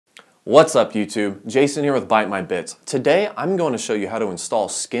What's up YouTube? Jason here with Bite My Bits. Today I'm going to show you how to install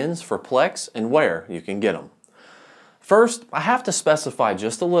skins for Plex and where you can get them. First, I have to specify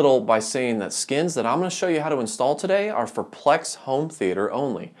just a little by saying that skins that I'm going to show you how to install today are for Plex Home Theater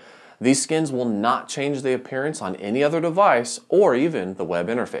only. These skins will not change the appearance on any other device or even the web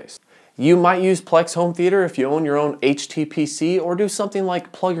interface. You might use Plex Home Theater if you own your own HTPC or do something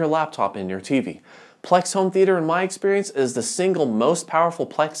like plug your laptop in your TV. Plex Home Theater, in my experience, is the single most powerful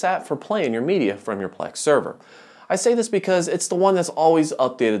Plex app for playing your media from your Plex server. I say this because it's the one that's always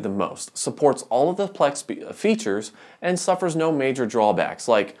updated the most, supports all of the Plex features, and suffers no major drawbacks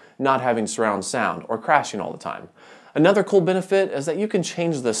like not having surround sound or crashing all the time. Another cool benefit is that you can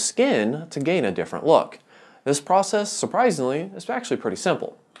change the skin to gain a different look. This process, surprisingly, is actually pretty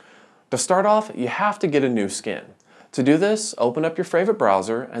simple. To start off, you have to get a new skin. To do this, open up your favorite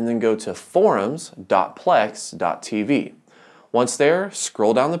browser and then go to forums.plex.tv. Once there,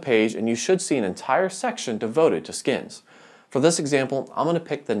 scroll down the page and you should see an entire section devoted to skins. For this example, I'm going to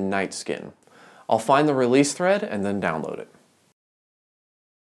pick the night skin. I'll find the release thread and then download it.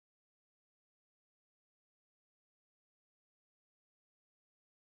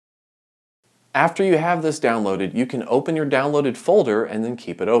 After you have this downloaded, you can open your downloaded folder and then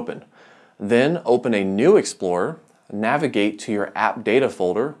keep it open. Then open a new Explorer, navigate to your app data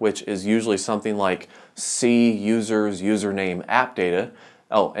folder, which is usually something like C users username app data.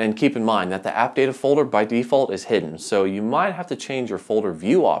 Oh, and keep in mind that the app data folder by default is hidden, so you might have to change your folder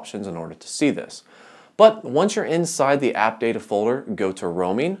view options in order to see this. But once you're inside the app data folder, go to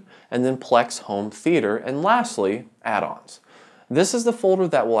roaming and then Plex Home Theater, and lastly, add-ons. This is the folder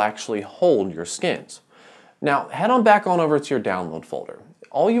that will actually hold your skins. Now head on back on over to your download folder.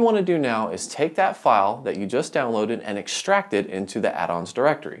 All you want to do now is take that file that you just downloaded and extract it into the add-ons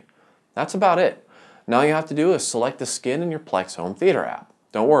directory. That's about it. Now all you have to do is select the skin in your Plex Home Theater app.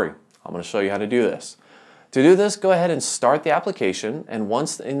 Don't worry, I'm going to show you how to do this. To do this, go ahead and start the application, and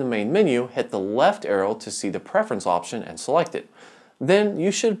once in the main menu, hit the left arrow to see the preference option and select it. Then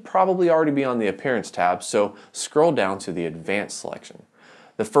you should probably already be on the appearance tab, so scroll down to the advanced selection.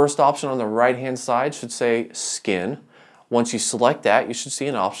 The first option on the right hand side should say skin. Once you select that, you should see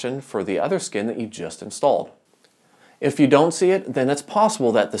an option for the other skin that you just installed. If you don't see it, then it's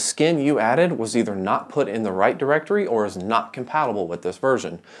possible that the skin you added was either not put in the right directory or is not compatible with this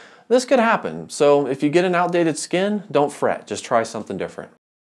version. This could happen, so if you get an outdated skin, don't fret, just try something different.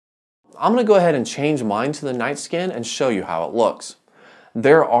 I'm going to go ahead and change mine to the night skin and show you how it looks.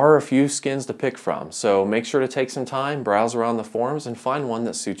 There are a few skins to pick from, so make sure to take some time, browse around the forums, and find one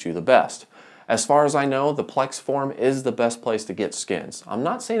that suits you the best. As far as I know, the Plex forum is the best place to get skins. I'm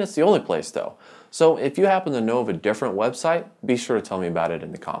not saying it's the only place though. So if you happen to know of a different website, be sure to tell me about it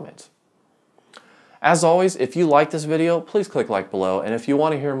in the comments. As always, if you like this video, please click like below, and if you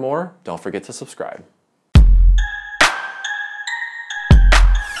want to hear more, don't forget to subscribe.